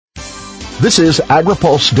This is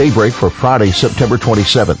AgriPulse Daybreak for Friday, September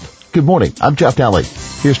 27th. Good morning. I'm Jeff Daly.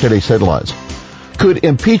 Here's today's headlines. Could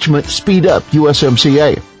impeachment speed up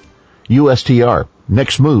USMCA? USTR,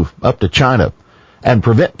 next move up to China. And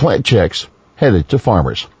prevent plant checks headed to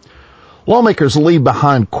farmers. Lawmakers leave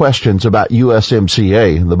behind questions about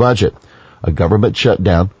USMCA and the budget. A government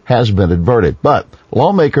shutdown has been averted, but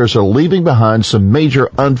lawmakers are leaving behind some major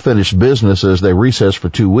unfinished business as they recess for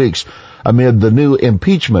 2 weeks amid the new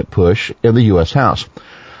impeachment push in the U.S. House.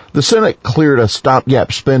 The Senate cleared a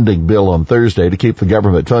stopgap spending bill on Thursday to keep the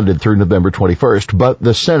government funded through November 21st, but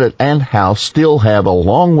the Senate and House still have a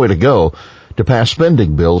long way to go to pass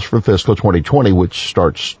spending bills for fiscal 2020, which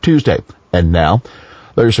starts Tuesday. And now,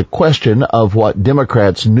 there's a question of what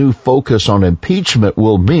Democrats' new focus on impeachment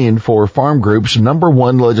will mean for Farm Group's number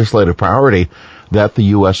one legislative priority, that the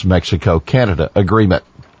U.S.-Mexico-Canada agreement.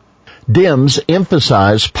 Dems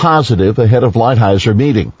emphasize positive ahead of Lighthizer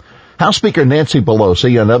meeting. House Speaker Nancy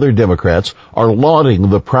Pelosi and other Democrats are lauding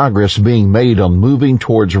the progress being made on moving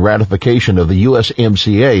towards ratification of the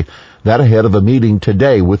USMCA, that ahead of a meeting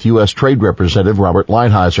today with U.S. Trade Representative Robert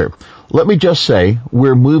Lighthizer. Let me just say,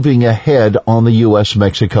 we're moving ahead on the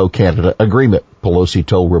U.S.-Mexico-Canada agreement, Pelosi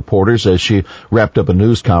told reporters as she wrapped up a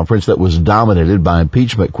news conference that was dominated by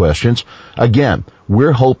impeachment questions. Again,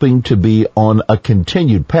 we're hoping to be on a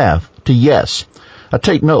continued path to yes.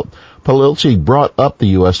 Take note, Pelosi brought up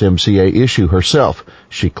the USMCA issue herself.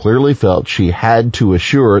 She clearly felt she had to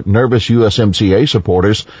assure nervous USMCA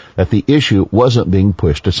supporters that the issue wasn't being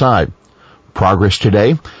pushed aside. Progress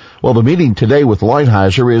today? Well, the meeting today with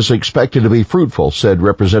Lighthizer is expected to be fruitful, said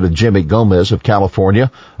Representative Jimmy Gomez of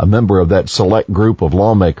California, a member of that select group of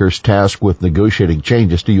lawmakers tasked with negotiating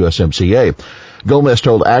changes to USMCA. Gomez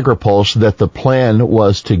told AgriPulse that the plan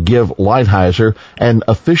was to give Lighthizer an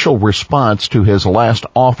official response to his last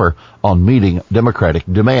offer on meeting Democratic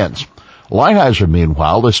demands. Lighthizer,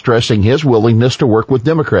 meanwhile, is stressing his willingness to work with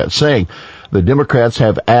Democrats, saying the Democrats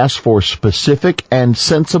have asked for specific and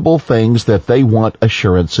sensible things that they want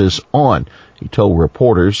assurances on. He told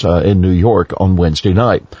reporters in New York on Wednesday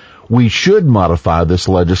night. We should modify this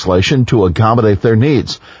legislation to accommodate their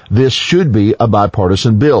needs. This should be a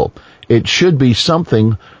bipartisan bill. It should be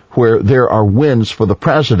something where there are wins for the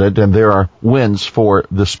president and there are wins for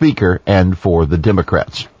the speaker and for the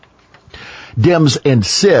Democrats. Dems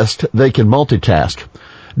insist they can multitask.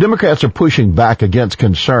 Democrats are pushing back against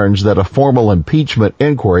concerns that a formal impeachment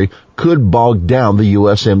inquiry could bog down the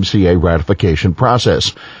USMCA ratification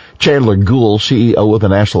process. Chandler Gould, CEO of the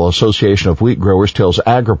National Association of Wheat Growers, tells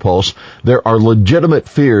AgriPulse there are legitimate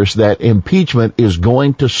fears that impeachment is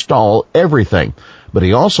going to stall everything. But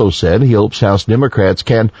he also said he hopes House Democrats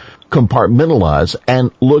can compartmentalize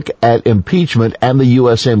and look at impeachment and the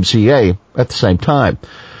USMCA at the same time.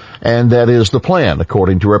 And that is the plan,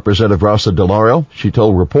 according to Representative Rosa DeLauro. She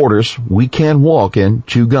told reporters, we can walk and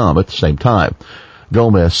chew gum at the same time.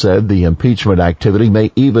 Gomez said the impeachment activity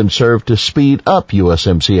may even serve to speed up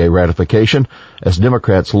USMCA ratification as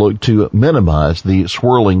Democrats look to minimize the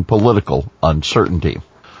swirling political uncertainty.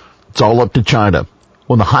 It's all up to China.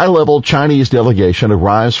 When the high-level Chinese delegation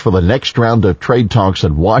arrives for the next round of trade talks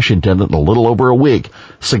in Washington in a little over a week,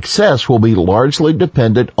 success will be largely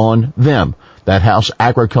dependent on them. That House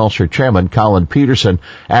Agriculture Chairman Colin Peterson,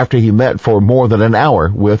 after he met for more than an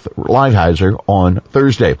hour with Lighthizer on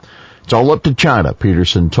Thursday. It's all up to China,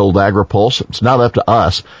 Peterson told AgriPulse. It's not up to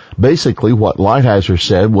us. Basically, what Lighthizer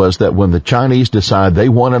said was that when the Chinese decide they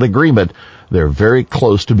want an agreement, they're very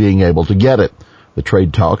close to being able to get it. The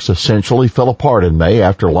trade talks essentially fell apart in May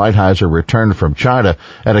after Lighthizer returned from China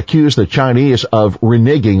and accused the Chinese of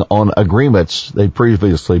reneging on agreements they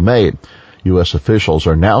previously made. U.S. officials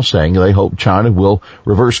are now saying they hope China will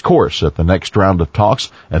reverse course at the next round of talks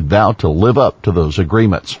and vow to live up to those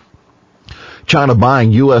agreements. China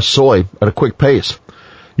buying U.S. soy at a quick pace.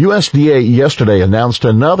 USDA yesterday announced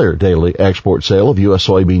another daily export sale of U.S.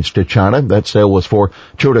 soybeans to China. That sale was for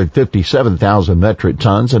 257,000 metric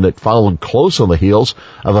tons, and it followed close on the heels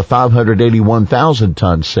of a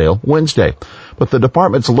 581,000-ton sale Wednesday. But the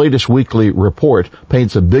department's latest weekly report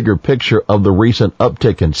paints a bigger picture of the recent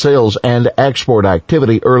uptick in sales and export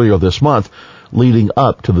activity earlier this month, leading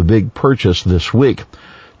up to the big purchase this week.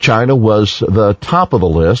 China was the top of the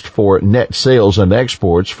list for net sales and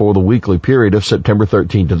exports for the weekly period of September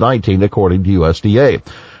 13 to 19, according to USDA.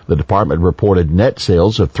 The department reported net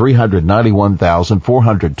sales of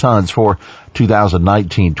 391,400 tons for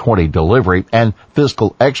 2019-20 delivery and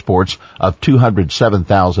fiscal exports of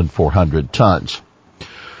 207,400 tons.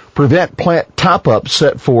 Prevent plant top-up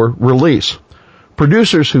set for release.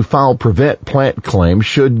 Producers who file prevent plant claims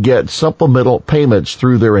should get supplemental payments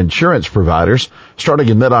through their insurance providers starting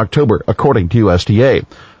in mid-October, according to USDA.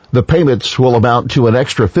 The payments will amount to an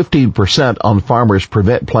extra 15% on farmers'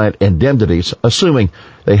 prevent plant indemnities, assuming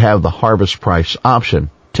they have the harvest price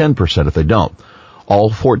option, 10% if they don't. All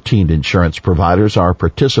 14 insurance providers are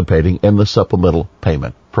participating in the supplemental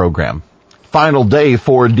payment program. Final day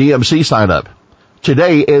for DMC sign-up.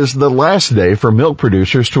 Today is the last day for milk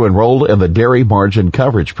producers to enroll in the Dairy Margin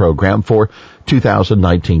Coverage Program for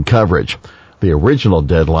 2019 coverage. The original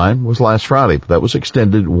deadline was last Friday, but that was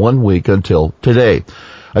extended 1 week until today.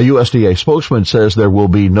 A USDA spokesman says there will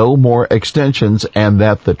be no more extensions and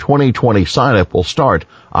that the 2020 sign-up will start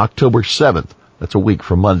October 7th. That's a week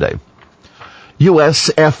from Monday.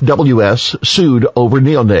 USFWS sued over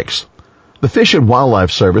neonics. The Fish and Wildlife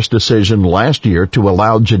Service decision last year to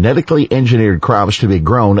allow genetically engineered crops to be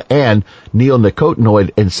grown and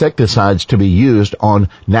neonicotinoid insecticides to be used on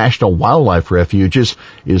national wildlife refuges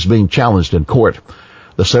is being challenged in court.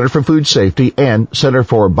 The Center for Food Safety and Center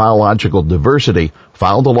for Biological Diversity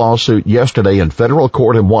filed a lawsuit yesterday in federal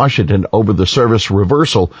court in Washington over the service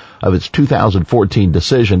reversal of its 2014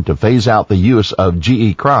 decision to phase out the use of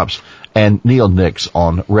GE crops and neonics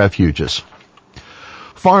on refuges.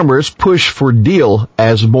 Farmers push for deal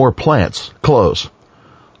as more plants close.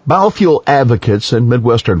 Biofuel advocates and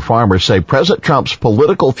Midwestern farmers say President Trump's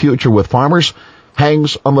political future with farmers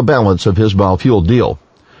hangs on the balance of his biofuel deal.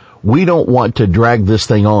 We don't want to drag this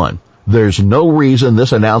thing on. There's no reason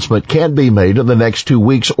this announcement can't be made in the next 2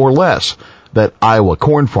 weeks or less, that Iowa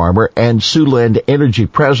corn farmer and Siouxland Energy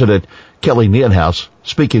president Kelly Nienhuis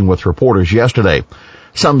speaking with reporters yesterday.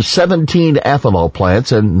 Some 17 ethanol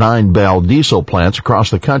plants and 9 biodiesel plants across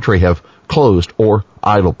the country have closed or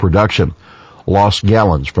idle production. Lost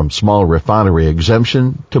gallons from small refinery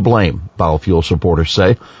exemption to blame, biofuel supporters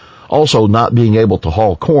say. Also, not being able to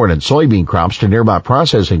haul corn and soybean crops to nearby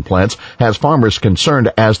processing plants has farmers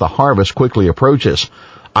concerned as the harvest quickly approaches.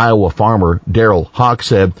 Iowa farmer Daryl Hawk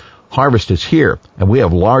said, "Harvest is here, and we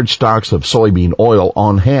have large stocks of soybean oil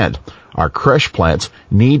on hand. Our crush plants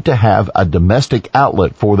need to have a domestic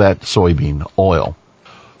outlet for that soybean oil."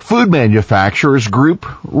 Food manufacturers group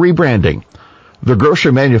rebranding. The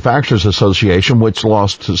Grocery Manufacturers Association, which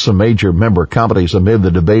lost some major member companies amid the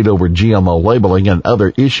debate over GMO labeling and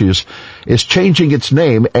other issues, is changing its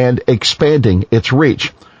name and expanding its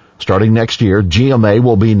reach. Starting next year, GMA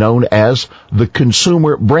will be known as the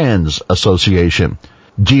Consumer Brands Association.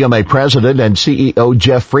 GMA President and CEO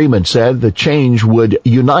Jeff Freeman said the change would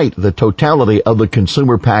unite the totality of the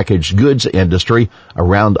consumer packaged goods industry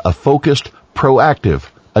around a focused, proactive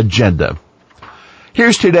agenda.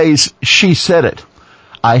 Here's today's She Said It.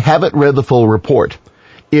 I haven't read the full report.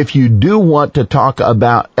 If you do want to talk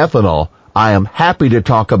about ethanol, I am happy to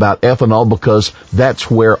talk about ethanol because that's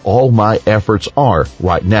where all my efforts are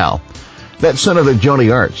right now. That's Senator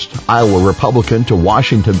Joni Ernst, Iowa Republican, to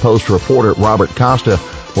Washington Post reporter Robert Costa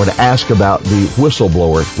when asked about the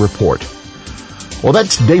whistleblower report. Well,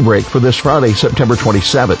 that's Daybreak for this Friday, September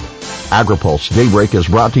 27th. AgriPulse Daybreak is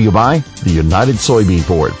brought to you by the United Soybean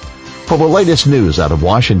Board. For the latest news out of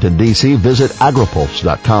Washington, D.C., visit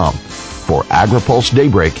agripulse.com. For AgriPulse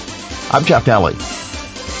Daybreak, I'm Jeff Daly.